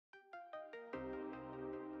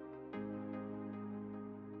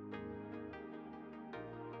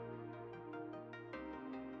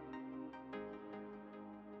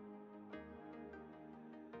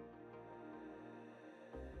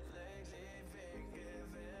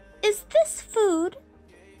Is this food?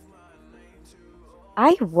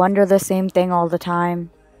 I wonder the same thing all the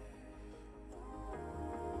time.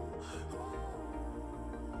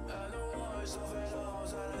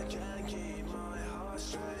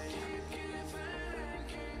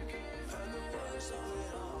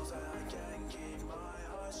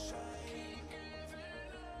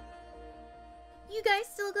 You guys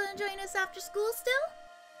still gonna join us after school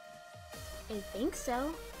still? I think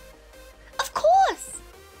so. Of course!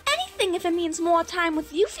 Anything if it means more time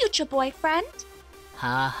with you, future boyfriend.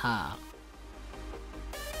 Ha ha.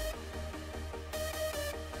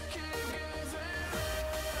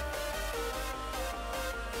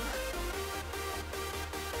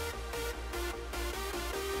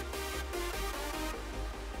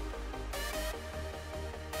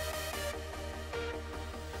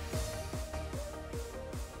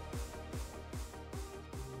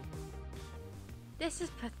 This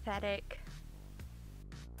is pathetic.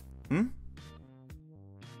 Hmm?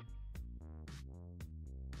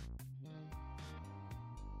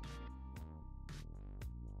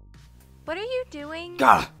 What are you doing?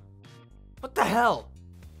 Gah! What the hell?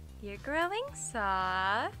 You're growing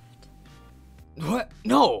soft. What?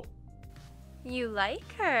 No! You like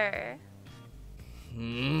her.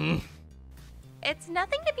 It's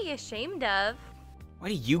nothing to be ashamed of. Why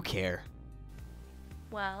do you care?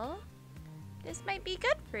 Well, this might be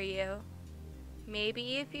good for you.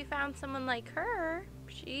 Maybe if you found someone like her,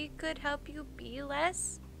 she could help you be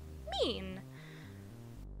less mean.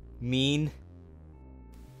 Mean?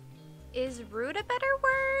 Is rude a better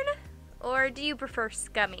word? Or do you prefer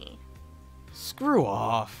scummy? Screw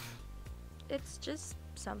off. It's just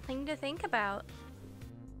something to think about.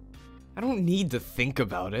 I don't need to think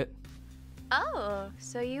about it. Oh,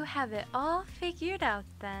 so you have it all figured out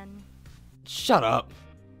then. Shut up.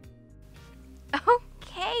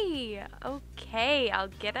 Okay, I'll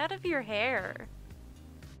get out of your hair.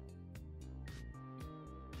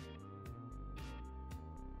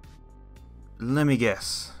 Let me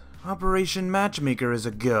guess. Operation Matchmaker is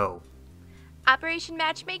a go. Operation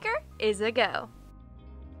Matchmaker is a go.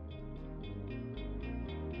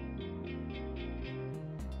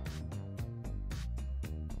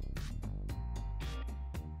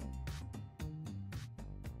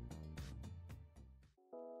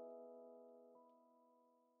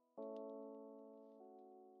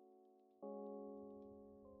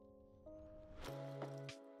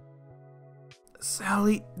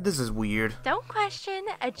 Sally, this is weird. Don't question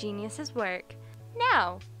a genius's work.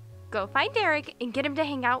 Now, go find Derek and get him to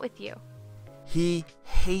hang out with you. He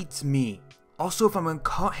hates me. Also, if I'm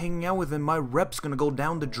caught hanging out with him, my rep's gonna go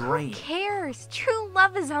down the drain. Who cares? True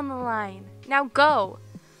love is on the line. Now go.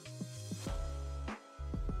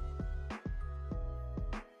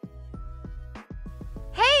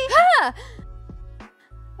 Hey!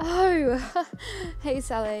 Oh, hey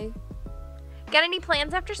Sally. Got any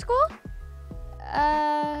plans after school?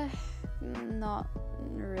 Not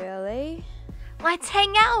really. Let's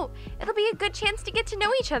hang out. It'll be a good chance to get to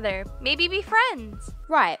know each other. Maybe be friends.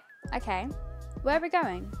 Right, okay. Where are we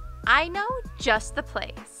going? I know just the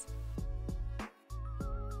place.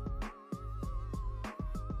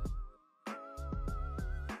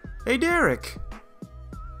 Hey, Derek.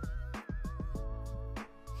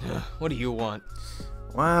 What do you want?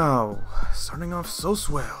 Wow, starting off so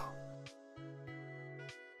swell.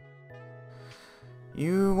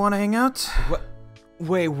 You wanna hang out? What?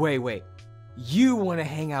 Wait. You want to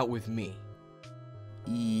hang out with me?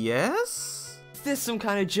 Yes? Is this some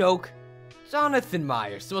kind of joke? Jonathan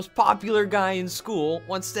Myers, the most popular guy in school,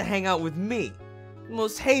 wants to hang out with me, the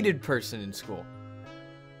most hated person in school.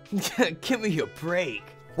 Give me a break.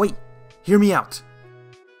 Wait, hear me out.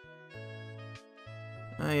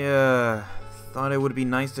 I thought it would be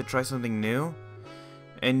nice to try something new.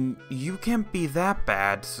 And you can't be that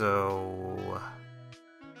bad, so...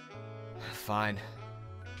 Fine.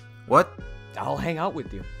 What? I'll hang out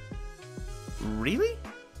with you. Really?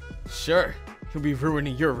 Sure. You'll be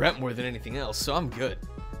ruining your rent more than anything else, so I'm good.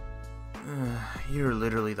 You're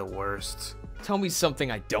literally the worst. Tell me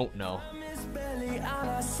something I don't know.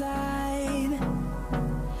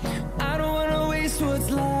 I don't wanna waste what's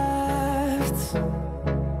left.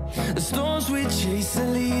 The storms we chase are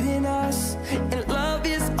leading us, and love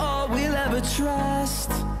is all we'll ever trust.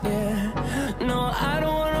 Yeah, no, I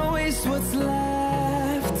don't wanna waste what's left.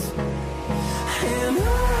 And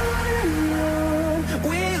on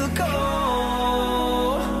we'll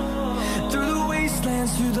go, through the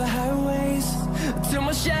wastelands, through the highways, till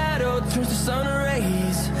my shadow turns to sun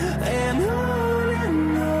rays. And on